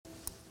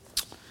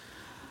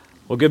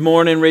Well, good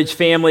morning, Ridge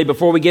family.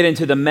 Before we get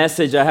into the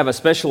message, I have a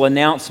special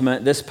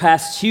announcement. This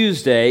past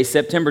Tuesday,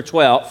 September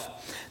 12th,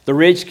 the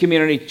Ridge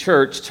Community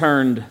Church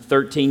turned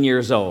 13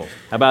 years old.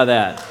 How about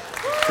that?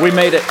 We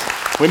made it.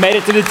 We made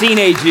it to the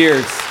teenage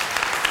years.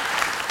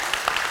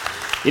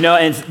 You know,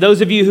 and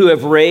those of you who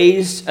have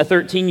raised a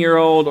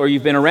 13-year-old or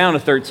you've been around a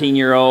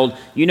 13-year-old,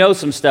 you know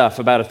some stuff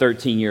about a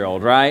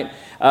 13-year-old, right?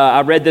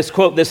 I read this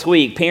quote this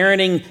week.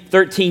 Parenting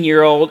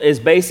 13-year-old is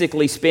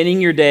basically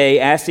spending your day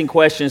asking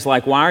questions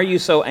like, why are you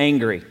so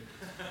angry?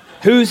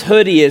 Whose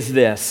hoodie is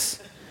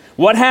this?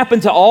 What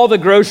happened to all the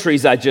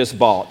groceries I just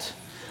bought?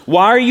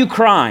 Why are you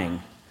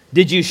crying?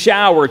 Did you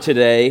shower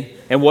today?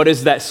 And what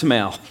is that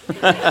smell?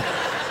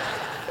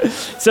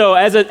 So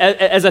as a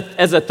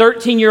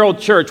 13-year-old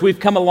church, we've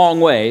come a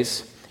long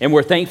ways, and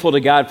we're thankful to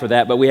God for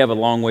that, but we have a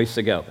long ways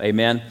to go.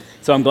 Amen?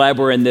 So I'm glad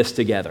we're in this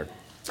together.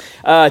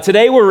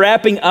 Today we're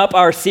wrapping up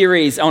our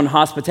series on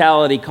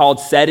hospitality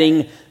called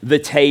Setting the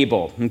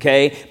Table,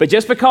 okay? But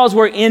just because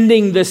we're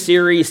ending the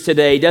series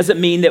today doesn't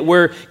mean that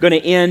we're going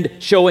to end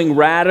showing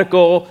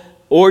radical,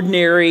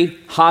 ordinary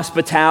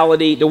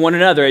hospitality to one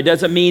another. It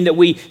doesn't mean that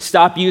we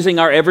stop using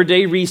our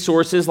everyday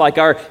resources like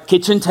our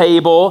kitchen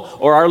table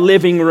or our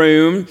living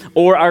room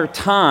or our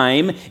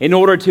time in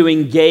order to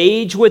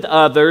engage with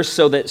others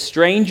so that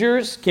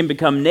strangers can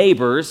become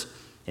neighbors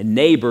and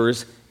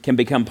neighbors can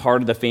become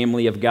part of the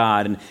family of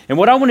God. And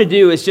what I want to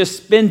do is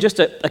just spend just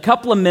a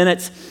couple of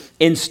minutes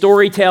in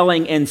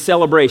storytelling and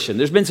celebration.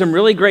 There's been some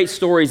really great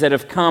stories that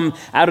have come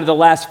out of the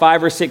last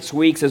 5 or 6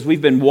 weeks as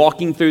we've been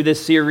walking through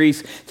this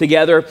series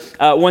together.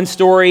 One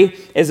story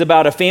is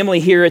about a family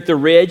here at the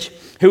Ridge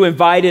who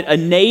invited a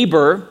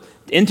neighbor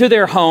into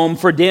their home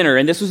for dinner.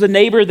 And this was a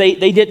neighbor they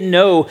didn't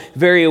know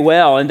very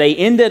well. And they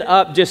ended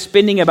up just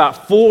spending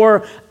about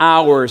 4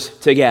 hours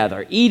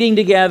together, eating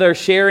together,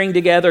 sharing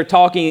together,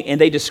 talking.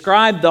 And they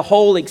described the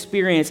whole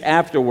experience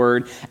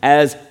afterward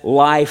as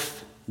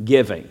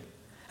life-giving.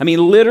 I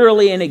mean,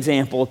 literally an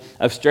example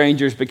of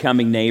strangers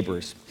becoming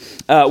neighbors.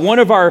 One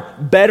of our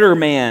Better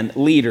Man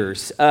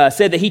leaders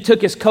said that he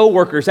took his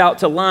coworkers out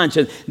to lunch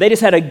and they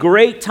just had a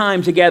great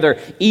time together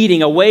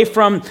eating away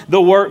from the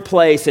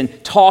workplace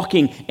and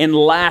talking and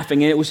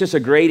laughing, and it was just a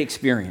great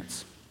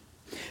experience.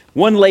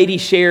 One lady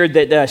shared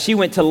that she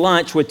went to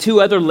lunch with 2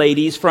 other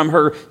ladies from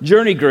her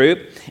journey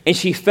group, and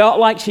she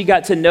felt like she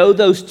got to know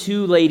those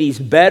 2 ladies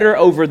better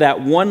over that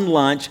one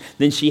lunch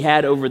than she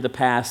had over the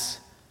past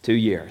 2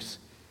 years.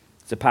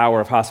 The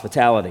power of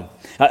hospitality.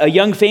 A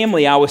young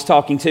family I was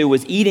talking to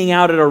was eating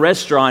out at a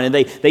restaurant, and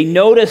they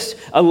noticed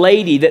a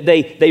lady that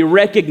they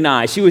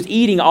recognized. She was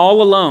eating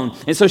all alone,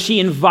 and so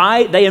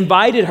they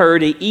invited her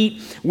to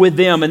eat with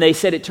them, and they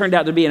said it turned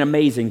out to be an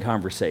amazing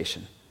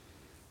conversation.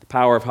 The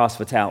power of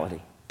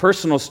hospitality.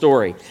 Personal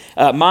story.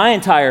 My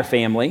entire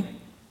family,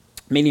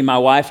 meaning my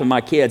wife and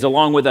my kids,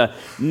 along with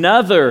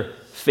another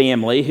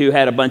family who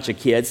had a bunch of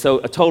kids, so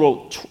a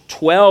total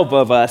 12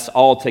 of us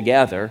all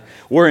together,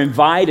 were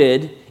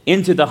invited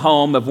into the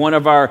home of one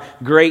of our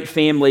great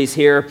families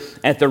here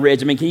at the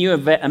Ridge. I mean, can you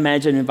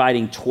imagine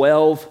inviting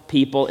 12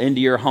 people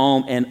into your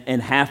home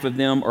and half of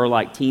them are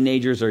like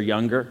teenagers or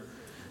younger?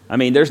 I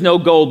mean, there's no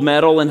gold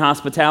medal in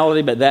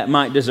hospitality, but that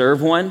might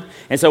deserve one.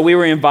 And so we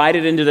were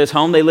invited into this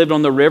home. They lived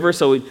on the river,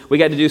 so we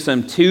got to do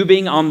some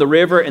tubing on the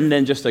river and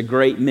then just a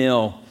great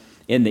meal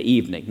in the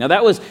evening. Now,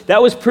 that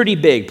was pretty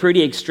big,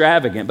 pretty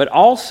extravagant, but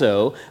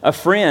also a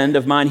friend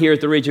of mine here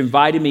at the Ridge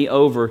invited me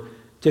over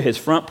to his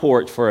front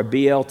porch for a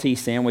BLT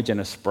sandwich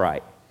and a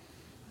Sprite.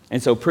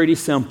 And so pretty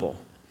simple,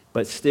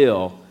 but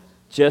still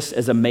just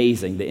as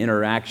amazing, the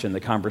interaction,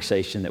 the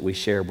conversation that we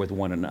share with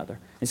one another.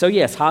 And so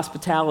yes,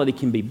 hospitality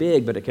can be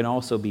big, but it can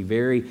also be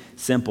very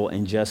simple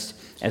and just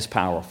as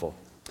powerful.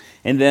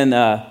 And then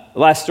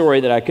last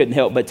story that I couldn't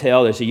help but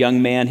tell, there's a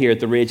young man here at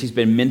the Ridge. He's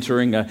been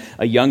mentoring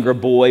a younger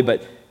boy,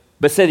 but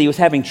said he was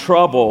having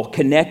trouble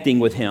connecting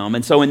with him.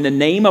 And so in the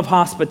name of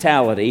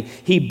hospitality,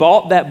 he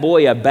bought that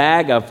boy a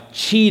bag of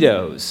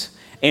Cheetos.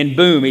 And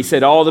boom, he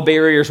said all the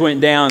barriers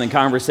went down and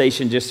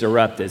conversation just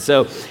erupted.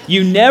 So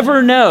you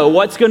never know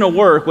what's going to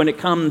work when it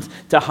comes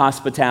to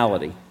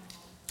hospitality.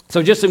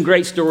 So just some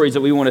great stories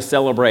that we want to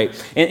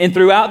celebrate. And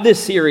throughout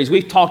this series,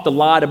 we've talked a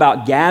lot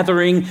about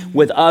gathering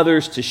with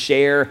others to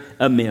share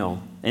a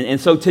meal. And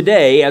so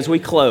today, as we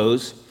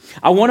close,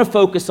 I want to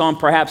focus on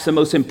perhaps the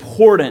most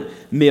important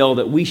meal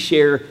that we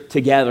share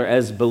together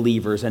as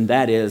believers, and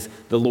that is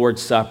the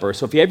Lord's Supper.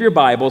 So if you have your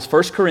Bibles,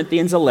 1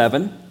 Corinthians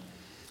 11,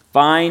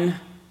 find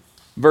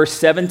verse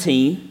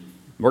 17.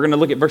 We're going to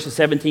look at verses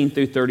 17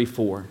 through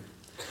 34.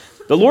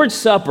 The Lord's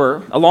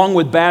Supper, along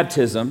with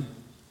baptism,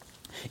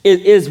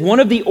 is one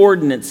of the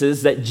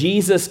ordinances that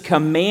Jesus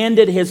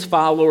commanded his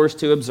followers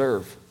to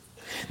observe.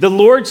 The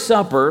Lord's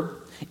Supper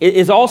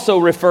is also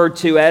referred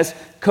to as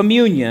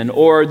communion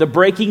or the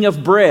breaking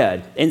of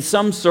bread. In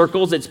some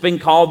circles, it's been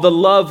called the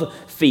love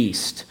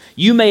feast.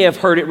 You may have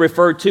heard it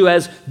referred to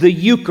as the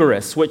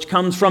Eucharist, which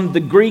comes from the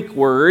Greek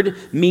word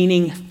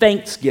meaning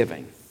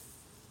thanksgiving.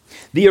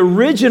 The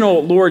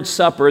original Lord's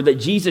Supper that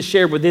Jesus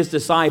shared with his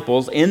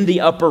disciples in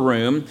the upper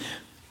room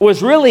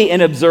was really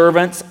an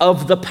observance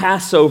of the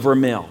Passover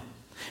meal.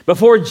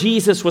 Before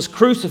Jesus was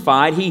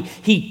crucified,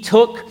 he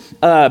took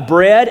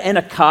bread and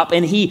a cup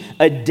and he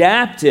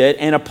adapted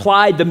and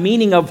applied the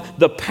meaning of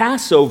the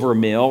Passover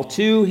meal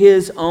to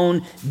his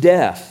own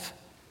death.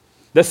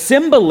 The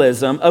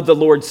symbolism of the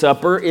Lord's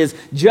Supper is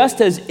just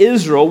as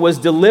Israel was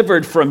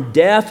delivered from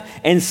death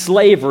and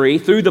slavery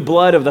through the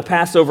blood of the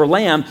Passover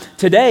lamb,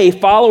 today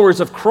followers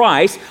of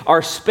Christ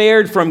are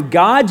spared from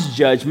God's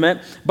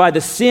judgment by the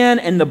sin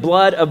and the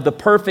blood of the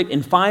perfect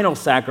and final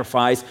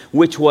sacrifice,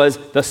 which was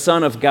the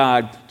Son of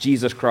God,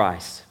 Jesus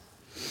Christ.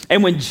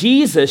 And when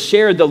Jesus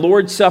shared the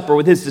Lord's Supper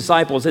with his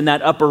disciples in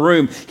that upper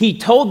room, he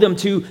told them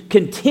to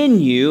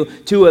continue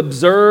to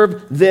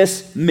observe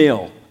this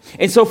meal.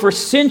 And so for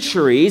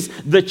centuries,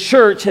 the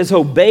church has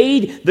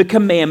obeyed the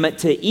commandment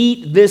to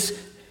eat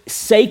this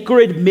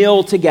sacred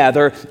meal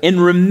together in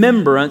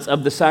remembrance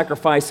of the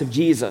sacrifice of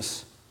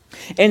Jesus.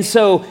 And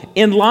so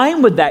in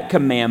line with that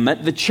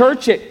commandment, the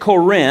church at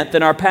Corinth,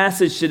 in our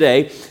passage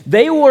today,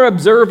 they were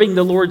observing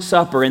the Lord's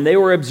Supper and they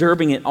were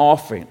observing it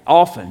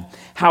often.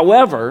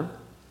 However,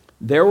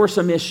 there were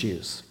some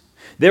issues.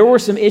 There were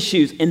some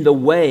issues in the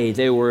way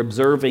they were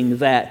observing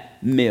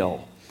that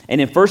meal.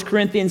 And in 1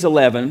 Corinthians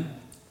 11,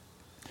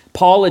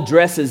 Paul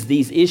addresses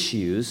these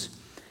issues,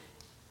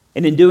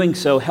 and in doing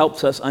so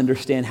helps us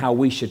understand how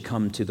we should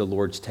come to the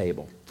Lord's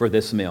table for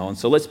this meal. And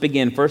so let's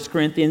begin 1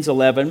 Corinthians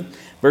 11,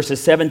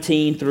 verses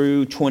 17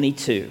 through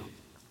 22.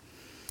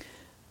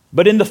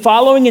 But in the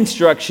following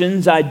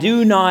instructions, I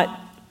do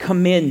not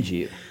commend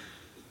you,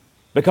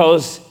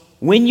 because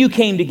when you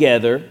came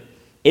together,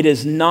 it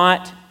is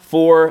not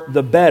for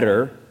the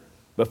better,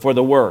 but for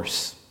the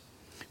worse.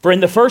 For in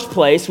the first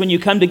place, when you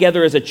come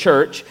together as a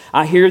church,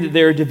 I hear that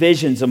there are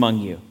divisions among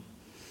you.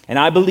 And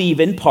I believe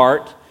in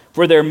part,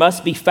 for there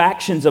must be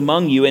factions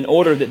among you in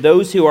order that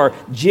those who are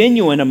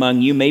genuine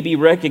among you may be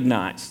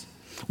recognized.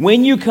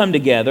 When you come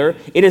together,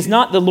 it is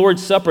not the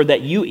Lord's Supper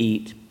that you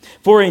eat.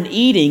 For in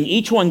eating,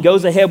 each one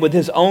goes ahead with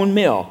his own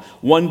meal.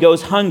 One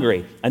goes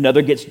hungry,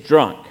 another gets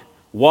drunk.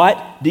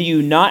 What? Do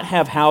you not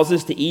have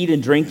houses to eat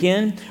and drink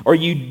in? Or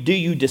do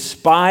you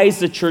despise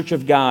the church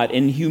of God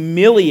and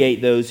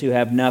humiliate those who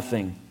have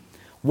nothing?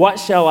 What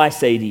shall I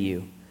say to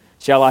you?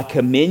 Shall I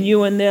commend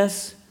you in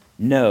this?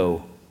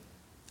 No,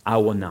 I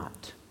will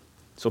not.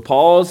 So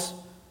Paul's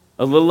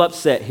a little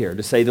upset here,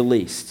 to say the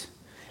least.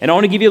 And I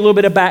want to give you a little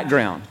bit of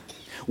background.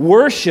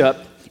 Worship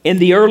in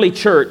the early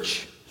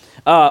church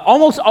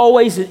almost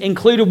always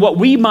included what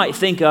we might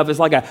think of as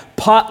like a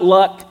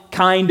potluck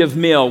kind of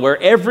meal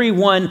where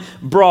everyone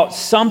brought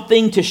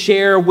something to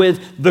share with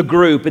the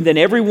group, and then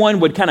everyone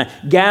would kind of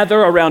gather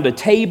around a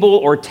table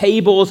or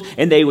tables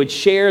and they would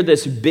share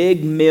this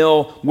big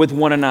meal with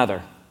one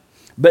another.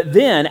 But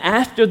then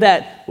after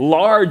that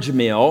large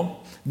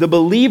meal, the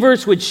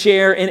believers would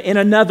share in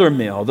another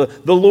meal,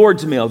 the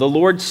Lord's meal, the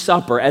Lord's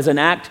Supper, as an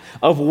act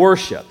of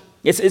worship.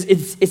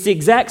 It's the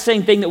exact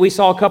same thing that we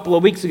saw a couple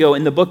of weeks ago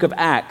in the book of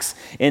Acts,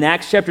 in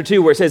Acts chapter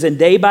 2, where it says, and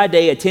day by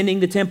day attending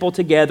the temple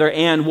together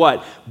and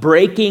what?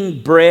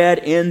 Breaking bread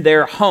in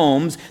their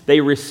homes, they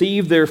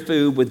received their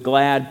food with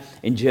glad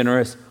and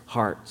generous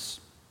hearts.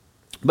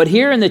 But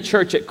here in the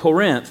church at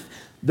Corinth,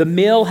 the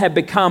meal had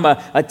become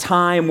a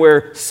time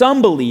where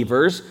some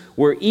believers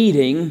were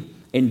eating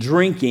and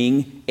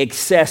drinking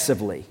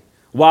excessively,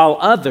 while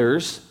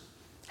others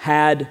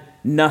had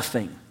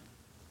nothing.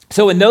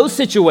 So in those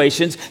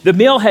situations, the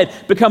meal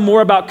had become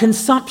more about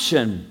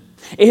consumption.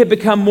 It had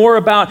become more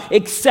about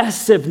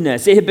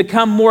excessiveness. It had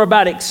become more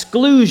about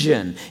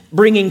exclusion,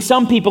 bringing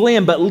some people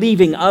in but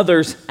leaving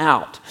others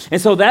out.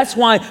 And so that's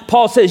why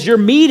Paul says your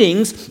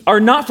meetings are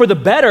not for the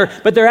better,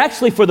 but they're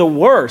actually for the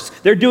worse.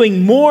 They're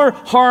doing more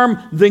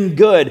harm than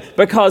good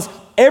because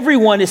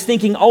everyone is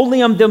thinking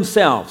only of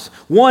themselves.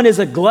 One is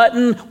a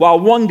glutton while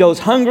one goes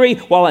hungry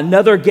while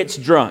another gets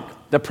drunk.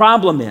 The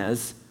problem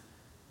is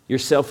you're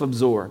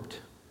self-absorbed.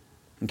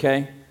 Okay?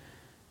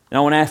 And I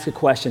want to ask a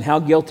question. How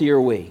guilty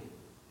are we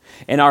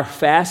in our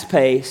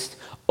fast-paced,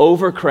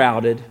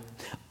 overcrowded,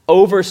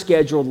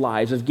 overscheduled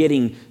lives of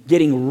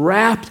getting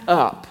wrapped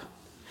up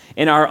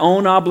in our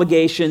own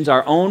obligations,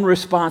 our own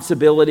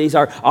responsibilities,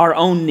 our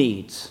own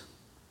needs?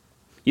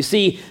 You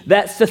see,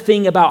 that's the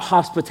thing about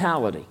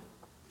hospitality.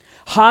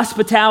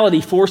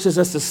 Hospitality forces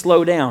us to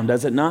slow down,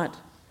 does it not?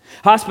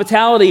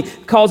 Hospitality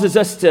causes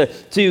us to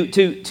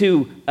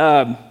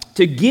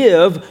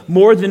give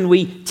more than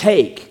we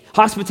take.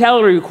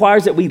 Hospitality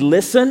requires that we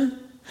listen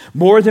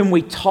more than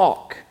we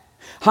talk.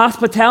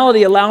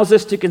 Hospitality allows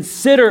us to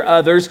consider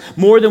others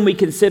more than we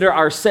consider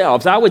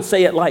ourselves. I would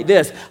say it like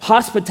this: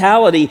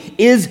 hospitality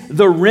is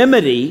the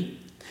remedy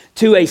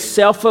to a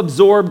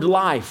self-absorbed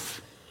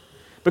life,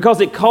 because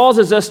it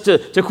causes us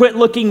to quit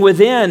looking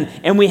within,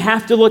 and we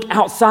have to look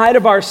outside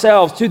of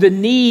ourselves to the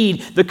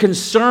need, the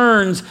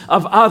concerns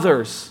of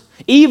others.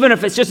 Even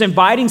if it's just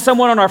inviting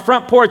someone on our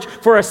front porch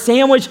for a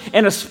sandwich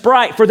and a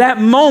Sprite, for that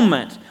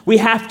moment, we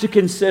have to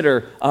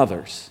consider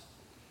others.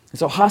 And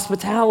so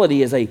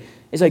hospitality is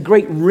a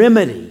great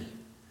remedy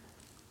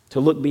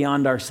to look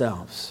beyond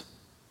ourselves.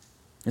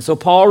 And so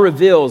Paul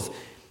reveals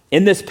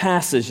in this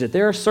passage that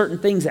there are certain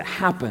things that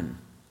happen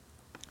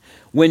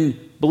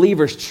when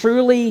believers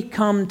truly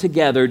come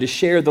together to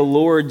share the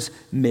Lord's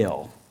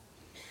meal.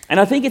 And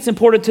I think it's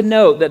important to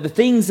note that the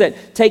things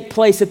that take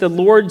place at the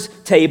Lord's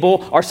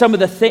table are some of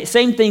the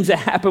same things that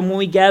happen when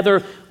we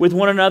gather with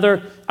one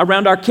another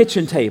around our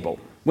kitchen table,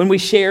 when we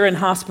share in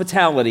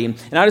hospitality.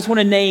 And I just want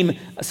to name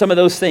some of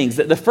those things.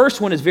 The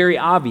first one is very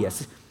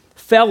obvious.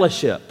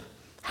 Fellowship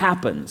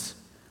happens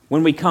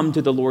when we come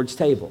to the Lord's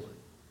table.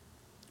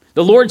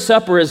 The Lord's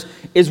Supper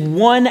is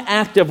one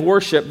act of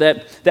worship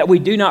that we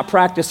do not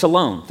practice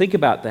alone. Think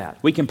about that.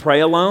 We can pray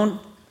alone.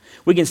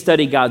 We can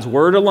study God's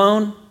Word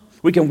alone.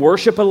 We can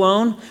worship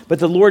alone. But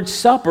the Lord's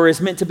Supper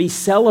is meant to be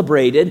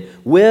celebrated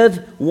with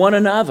one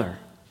another.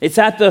 It's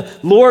at the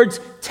Lord's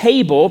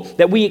table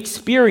that we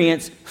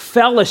experience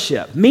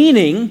fellowship,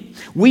 meaning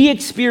we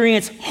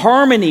experience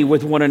harmony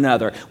with one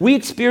another. We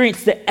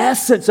experience the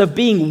essence of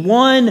being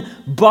one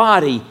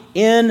body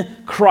in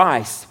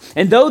Christ.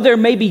 And though there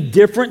may be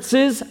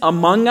differences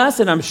among us,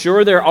 and I'm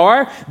sure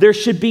there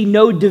should be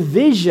no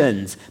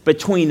divisions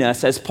between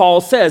us, as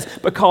Paul says,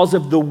 because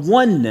of the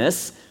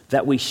oneness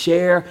that we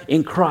share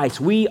in Christ.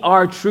 We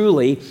are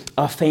truly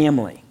a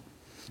family.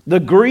 The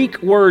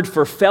Greek word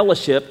for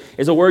fellowship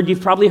is a word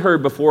you've probably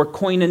heard before,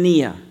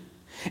 koinonia.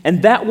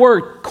 And that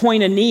word,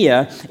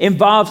 koinonia,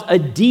 involves a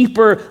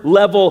deeper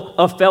level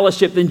of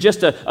fellowship than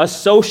just a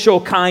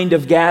social kind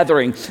of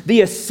gathering.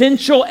 The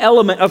essential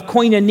element of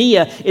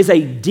koinonia is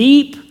a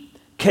deep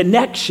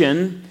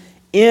connection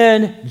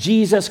in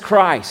Jesus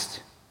Christ.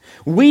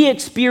 We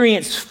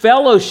experience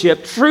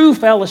fellowship, true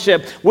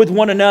fellowship with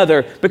one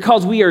another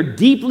because we are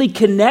deeply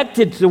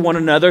connected to one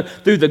another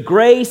through the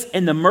grace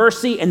and the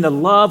mercy and the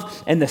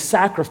love and the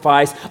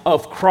sacrifice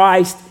of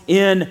Christ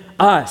in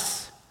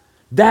us.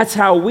 That's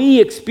how we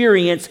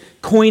experience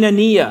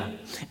koinonia.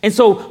 And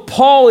so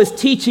Paul is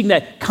teaching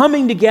that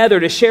coming together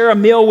to share a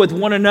meal with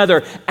one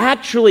another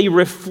actually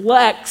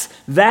reflects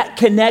that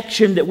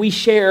connection that we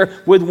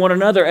share with one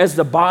another as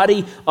the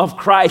body of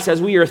Christ,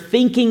 as we are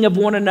thinking of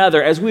one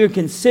another, as we are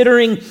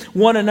considering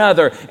one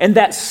another. And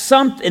that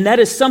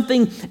is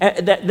something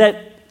that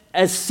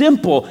as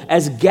simple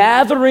as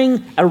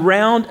gathering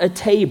around a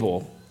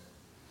table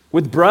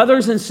with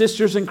brothers and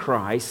sisters in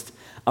Christ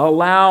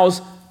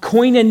allows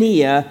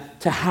koinonia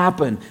to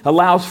happen,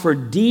 allows for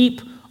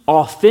deep,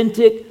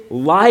 authentic,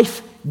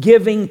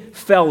 life-giving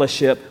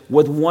fellowship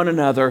with one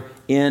another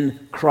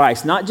in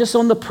Christ. Not just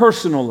on the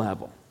personal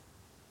level,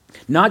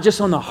 not just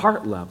on the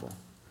heart level,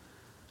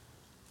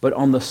 but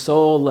on the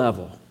soul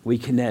level, we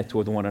connect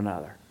with one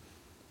another.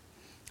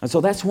 And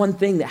so that's one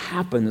thing that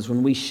happens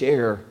when we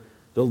share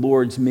the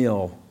Lord's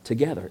meal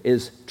together,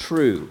 is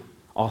true,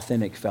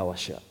 authentic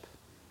fellowship.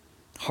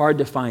 Hard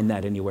to find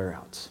that anywhere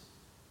else.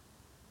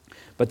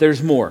 But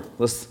there's more.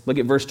 Let's look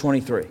at verse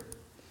 23.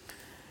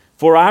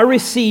 For I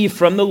received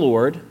from the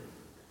Lord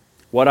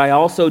what I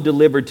also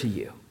delivered to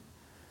you,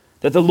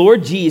 that the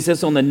Lord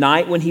Jesus, on the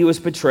night when he was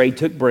betrayed,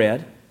 took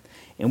bread,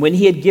 and when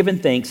he had given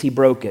thanks, he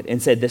broke it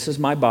and said, "This is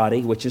my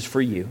body, which is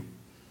for you.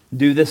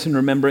 Do this in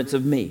remembrance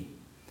of me."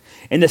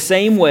 In the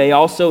same way,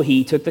 also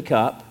he took the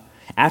cup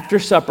after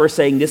supper,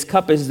 saying, "This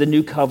cup is the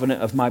new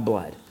covenant of my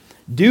blood.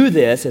 Do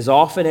this as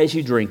often as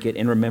you drink it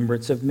in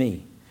remembrance of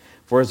me.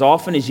 For as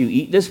often as you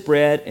eat this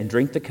bread and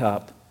drink the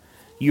cup,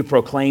 you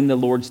proclaim the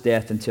Lord's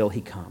death until he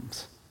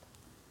comes."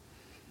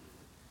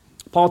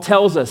 Paul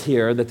tells us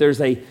here that there's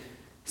a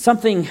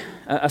second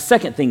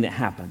thing that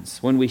happens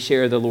when we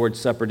share the Lord's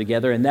Supper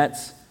together, and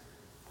that's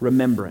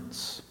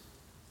remembrance.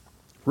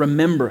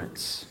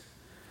 Remembrance.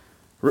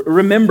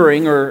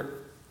 Remembering, or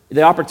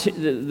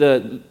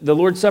the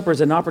Lord's Supper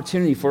is an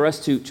opportunity for us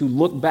to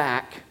look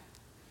back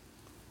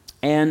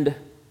and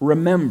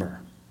remember.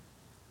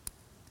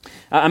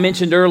 I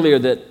mentioned earlier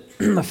that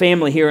a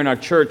family here in our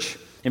church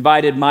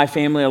invited my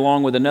family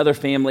along with another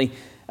family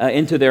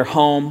into their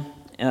home.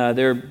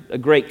 They're a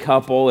great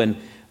couple, and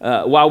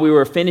while we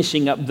were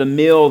finishing up the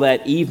meal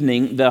that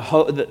evening, the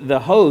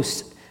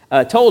host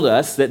told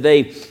us that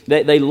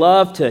they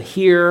love to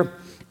hear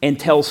and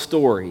tell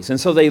stories. And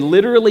so they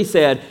literally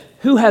said,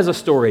 "Who has a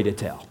story to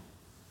tell?"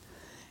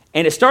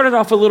 And it started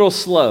off a little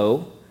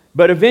slow,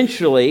 but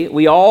eventually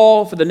we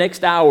all, for the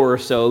next hour or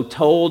so,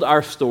 told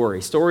our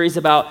stories. Stories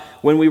about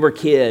when we were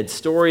kids,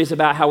 stories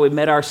about how we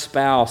met our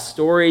spouse,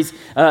 stories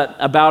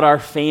about our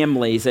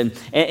families. And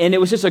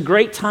it was just a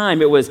great time.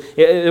 There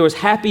was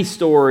happy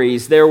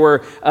stories. There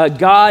were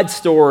God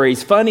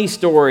stories, funny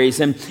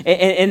stories.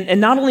 And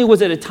not only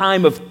was it a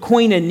time of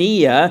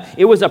koinonia,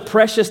 it was a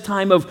precious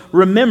time of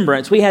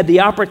remembrance. We had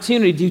the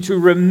opportunity to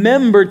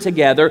remember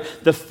together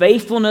the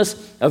faithfulness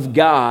of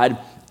God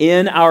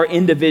in our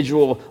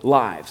individual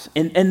lives.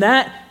 And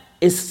that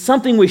is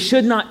something we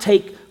should not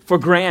take for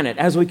granted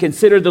as we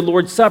consider the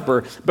Lord's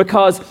Supper,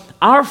 because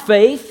our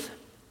faith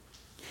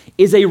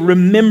is a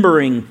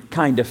remembering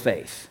kind of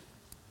faith.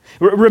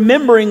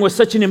 Remembering was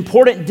such an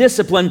important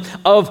discipline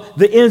of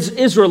the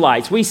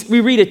Israelites. We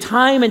read it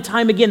time and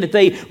time again that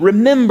they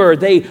remember,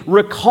 they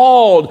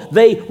recalled,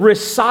 they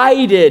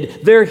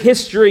recited their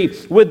history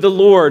with the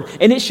Lord.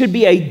 And it should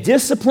be a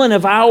discipline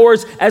of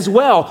ours as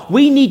well.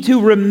 We need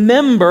to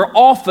remember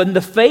often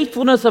the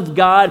faithfulness of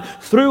God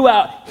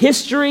throughout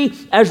history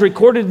as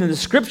recorded in the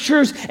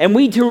Scriptures. And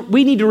we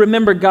need to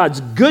remember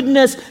God's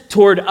goodness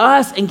toward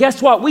us. And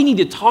guess what? We need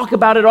to talk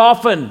about it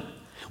often.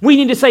 We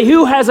need to say,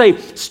 who has a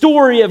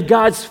story of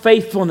God's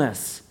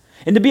faithfulness?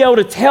 And to be able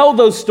to tell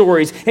those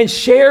stories and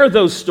share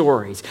those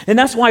stories. And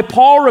that's why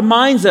Paul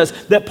reminds us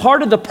that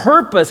part of the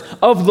purpose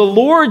of the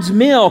Lord's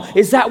meal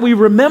is that we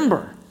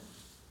remember.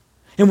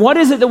 And what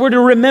is it that we're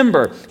to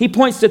remember? He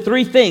points to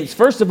three things.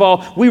 First of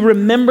all, we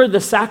remember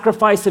the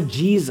sacrifice of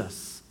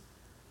Jesus.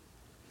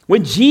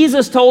 When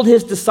Jesus told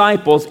his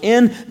disciples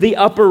in the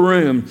upper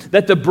room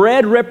that the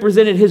bread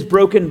represented his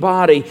broken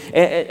body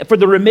for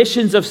the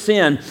remissions of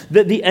sin,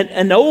 that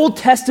an Old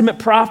Testament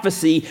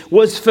prophecy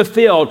was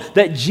fulfilled,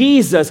 that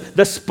Jesus,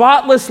 the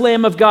spotless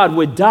Lamb of God,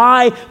 would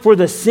die for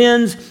the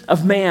sins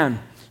of man.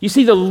 You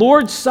see, the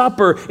Lord's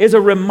Supper is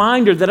a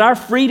reminder that our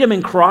freedom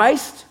in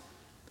Christ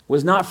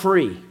was not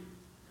free.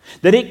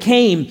 That it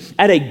came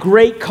at a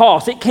great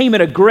cost. It came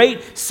at a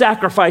great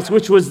sacrifice,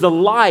 which was the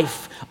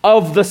life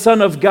of the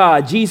Son of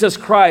God, Jesus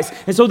Christ.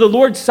 And so the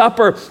Lord's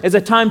Supper is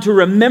a time to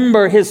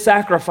remember his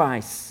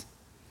sacrifice.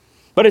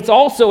 But it's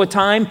also a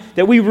time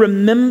that we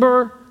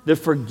remember the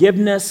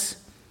forgiveness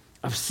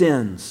of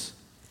sins.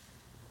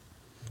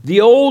 The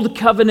old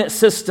covenant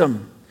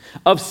system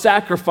of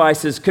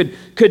sacrifices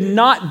could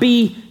not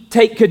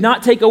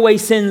take away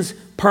sins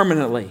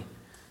permanently.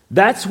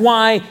 That's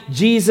why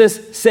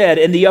Jesus said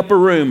in the upper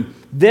room,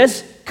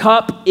 "This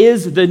cup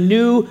is the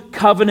new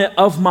covenant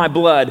of my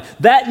blood."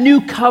 That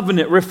new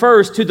covenant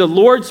refers to the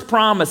Lord's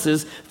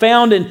promises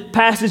found in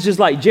passages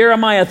like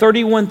Jeremiah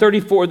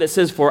 31:34 that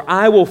says, "For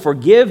I will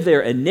forgive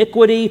their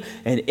iniquity,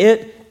 and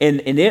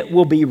it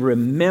will be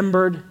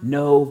remembered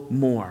no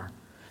more."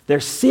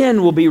 Their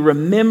sin will be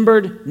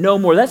remembered no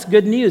more. That's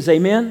good news,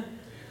 amen?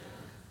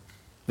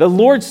 The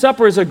Lord's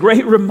Supper is a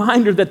great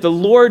reminder that the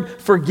Lord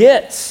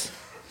forgets.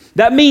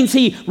 That means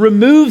he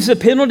removes the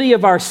penalty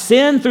of our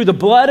sin through the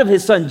blood of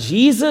his Son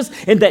Jesus,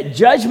 and that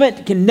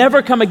judgment can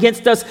never come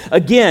against us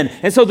again.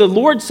 And so the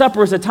Lord's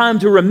Supper is a time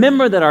to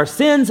remember that our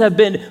sins have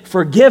been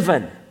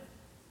forgiven.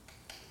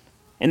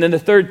 And then the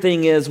third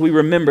thing is we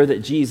remember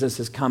that Jesus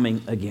is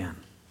coming again.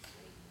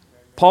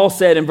 Paul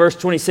said in verse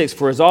 26,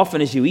 "For as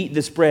often as you eat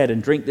this bread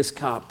and drink this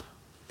cup,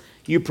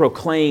 you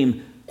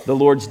proclaim the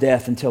Lord's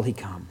death until he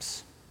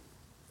comes."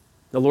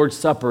 The Lord's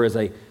Supper is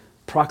a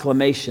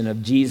proclamation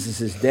of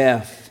Jesus'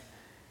 death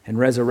and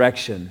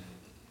resurrection.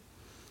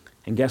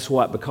 And guess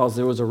what? Because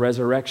there was a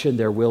resurrection,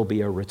 there will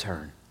be a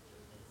return.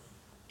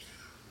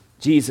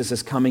 Jesus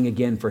is coming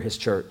again for his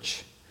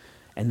church.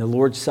 And the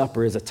Lord's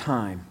Supper is a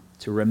time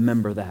to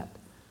remember that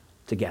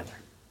together.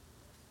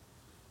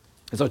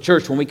 And so,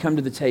 church, when we come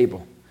to the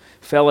table,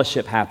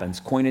 fellowship happens,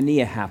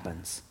 koinonia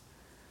happens,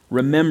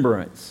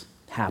 remembrance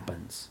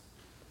happens.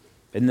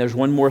 And there's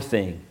one more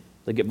thing.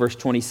 Look at verse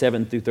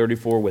 27 through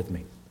 34 with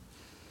me.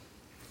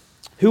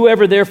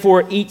 "Whoever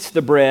therefore eats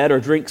the bread or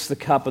drinks the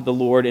cup of the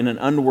Lord in an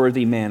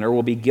unworthy manner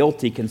will be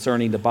guilty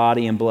concerning the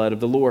body and blood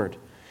of the Lord.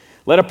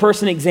 Let a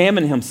person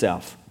examine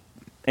himself,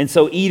 and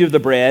so eat of the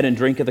bread and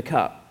drink of the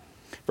cup.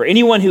 For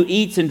anyone who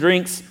eats and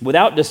drinks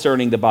without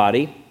discerning the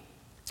body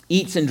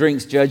eats and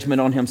drinks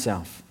judgment on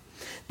himself.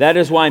 That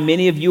is why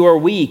many of you are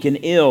weak and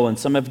ill, and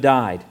some have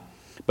died.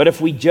 But if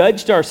we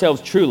judged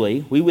ourselves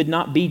truly, we would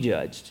not be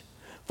judged.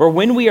 For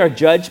when we are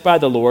judged by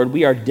the Lord,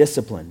 we are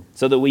disciplined,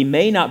 so that we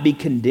may not be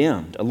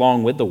condemned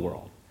along with the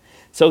world.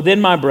 So then,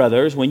 my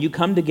brothers, when you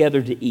come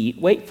together to eat,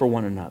 wait for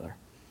one another.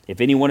 If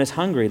anyone is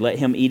hungry, let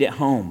him eat at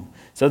home,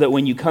 so that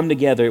when you come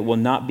together, it will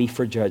not be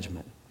for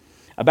judgment.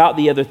 About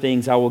the other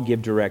things, I will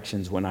give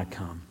directions when I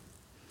come."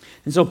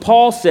 And so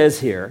Paul says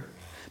here,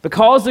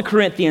 because the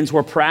Corinthians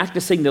were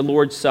practicing the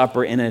Lord's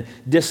Supper in a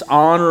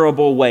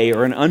dishonorable way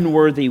or an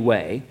unworthy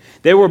way,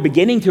 they were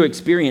beginning to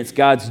experience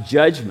God's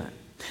judgment.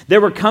 They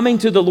were coming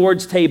to the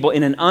Lord's table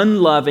in an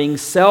unloving,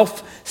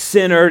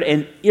 self-centered,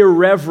 and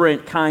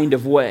irreverent kind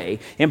of way.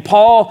 And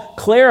Paul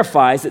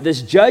clarifies that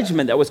this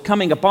judgment that was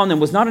coming upon them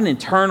was not an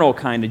internal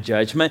kind of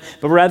judgment,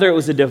 but rather it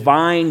was a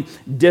divine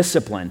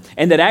discipline.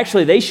 And that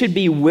actually they should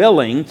be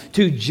willing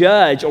to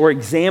judge or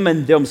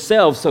examine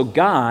themselves so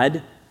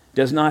God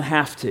does not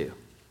have to.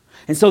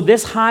 And so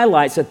this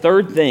highlights a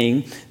third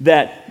thing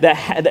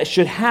that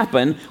should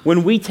happen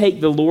when we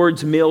take the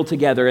Lord's meal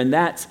together, and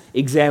that's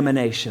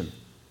examination.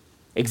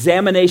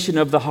 Examination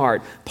of the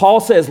heart.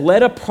 Paul says,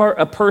 let a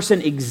person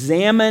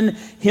examine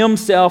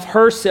himself,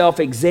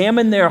 herself,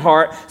 examine their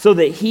heart so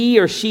that he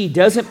or she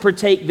doesn't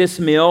partake this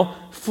meal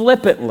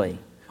flippantly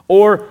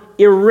or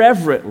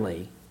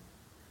irreverently,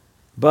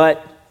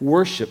 but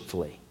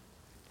worshipfully,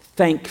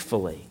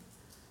 thankfully,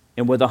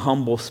 and with a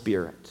humble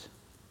spirit.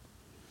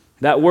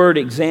 That word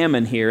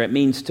examine here, it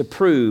means to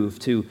prove,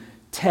 to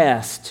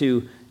test,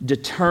 to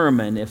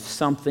determine if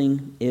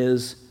something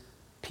is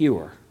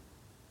pure.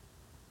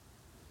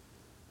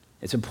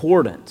 It's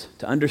important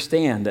to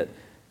understand that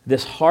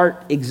this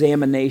heart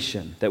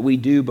examination that we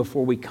do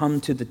before we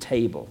come to the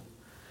table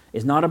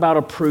is not about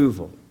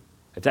approval.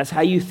 If that's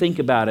how you think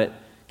about it,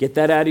 get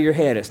that out of your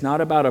head. It's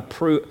not about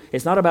approval,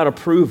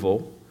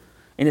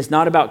 and it's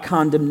not about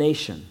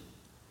condemnation.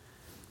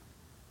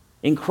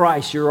 In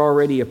Christ, you're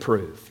already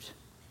approved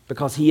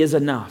because He is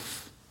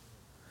enough.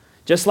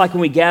 Just like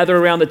when we gather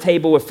around the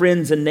table with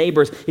friends and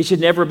neighbors, it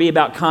should never be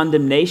about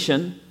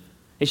condemnation.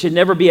 It should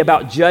never be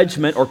about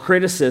judgment or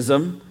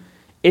criticism.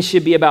 It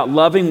should be about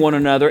loving one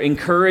another,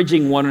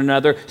 encouraging one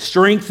another,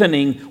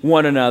 strengthening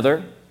one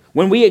another.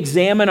 When we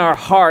examine our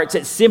hearts,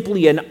 it's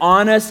simply an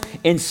honest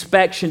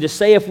inspection to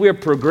say if we're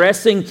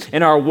progressing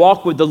in our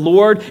walk with the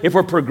Lord, if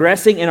we're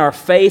progressing in our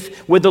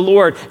faith with the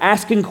Lord,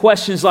 asking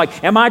questions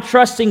like, am I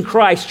trusting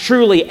Christ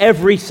truly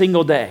every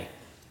single day?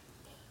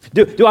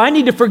 Do I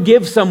need to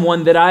forgive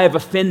someone that I have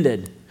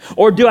offended?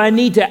 Or do I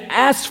need to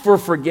ask for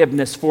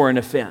forgiveness for an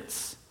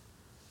offense?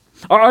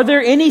 Are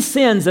there any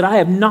sins that I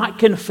have not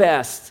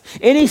confessed?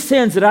 Any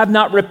sins that I've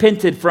not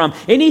repented from?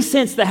 Any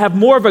sins that have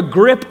more of a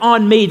grip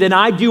on me than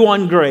I do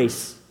on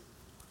grace?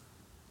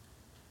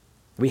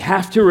 We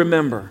have to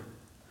remember,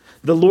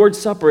 the Lord's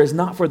Supper is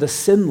not for the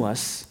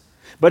sinless,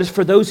 but it's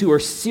for those who are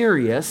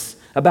serious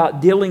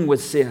about dealing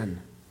with sin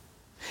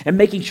and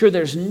making sure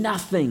there's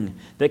nothing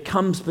that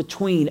comes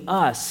between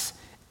us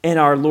and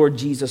our Lord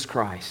Jesus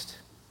Christ.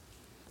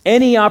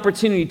 Any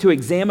opportunity to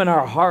examine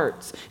our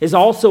hearts is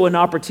also an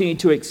opportunity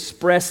to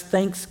express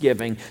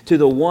thanksgiving to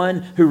the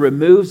one who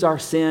removes our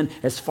sin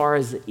as far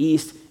as the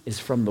east is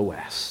from the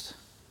west.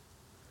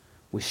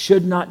 We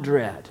should not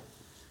dread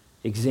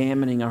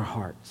examining our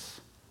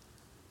hearts.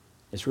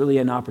 It's really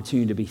an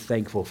opportunity to be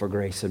thankful for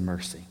grace and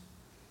mercy.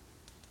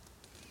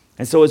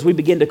 And so as we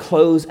begin to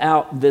close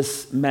out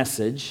this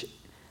message,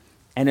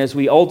 and as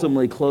we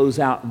ultimately close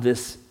out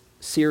this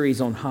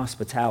series on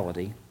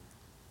hospitality,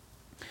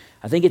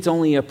 I think it's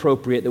only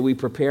appropriate that we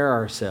prepare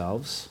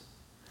ourselves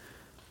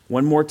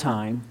one more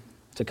time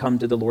to come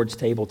to the Lord's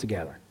table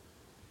together,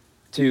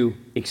 to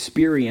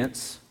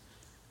experience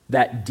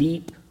that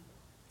deep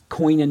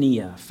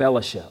koinonia,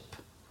 fellowship,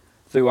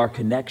 through our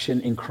connection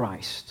in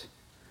Christ,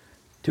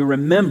 to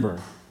remember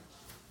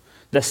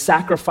the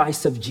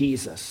sacrifice of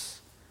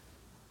Jesus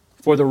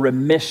for the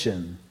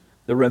remission,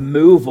 the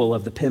removal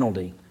of the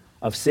penalty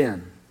of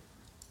sin.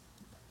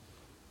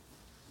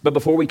 But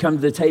before we come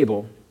to the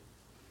table,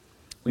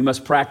 we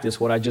must practice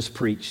what I just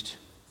preached.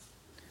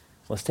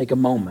 Let's take a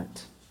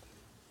moment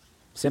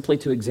simply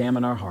to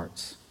examine our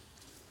hearts,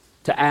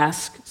 to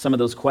ask some of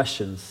those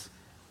questions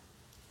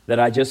that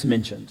I just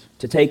mentioned,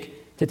 to take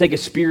a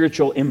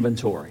spiritual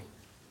inventory,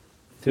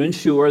 to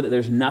ensure that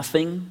there's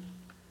nothing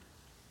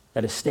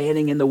that is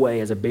standing in the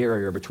way as a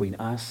barrier between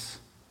us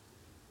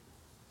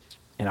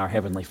and our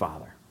Heavenly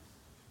Father.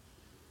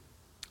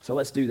 So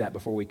let's do that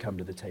before we come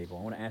to the table.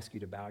 I want to ask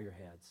you to bow your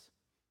heads.